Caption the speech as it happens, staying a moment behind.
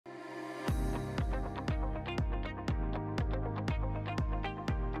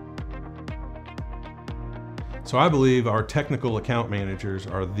So I believe our technical account managers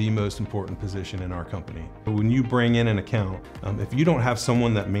are the most important position in our company. When you bring in an account, if you don't have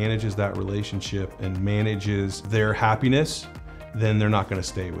someone that manages that relationship and manages their happiness, then they're not going to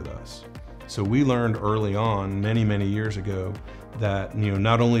stay with us. So we learned early on, many years ago, that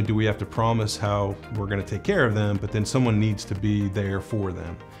not only do we have to promise how we're going to take care of them, but then someone needs to be there for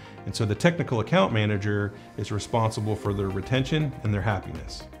them. And so the technical account manager is responsible for their retention and their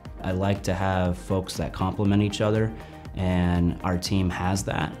happiness. I like to have folks that complement each other, and our team has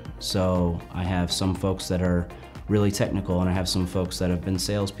that. So I have some folks that are really technical, and I have some folks that have been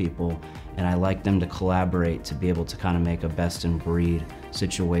salespeople, and I like them to collaborate to be able to kind of make a best-in-breed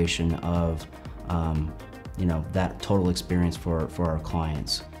situation of that total experience for our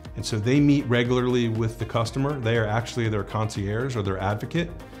clients. And so they meet regularly with the customer. They are actually their concierge or their advocate.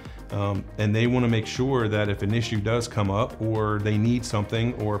 And they want to make sure that if an issue does come up, or they need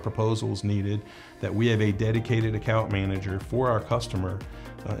something, or a proposal is needed, that we have a dedicated account manager for our customer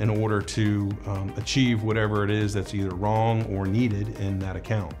in order to achieve whatever it is that's either wrong or needed in that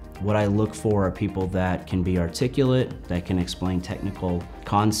account. What I look for are people that can be articulate, that can explain technical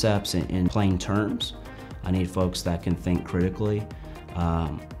concepts in plain terms. I need folks that can think critically.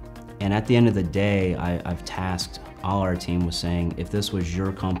 And at the end of the day, I've tasked all our team with saying, if this was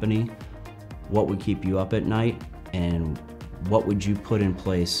your company, what would keep you up at night, and what would you put in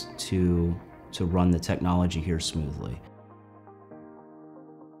place to run the technology here smoothly?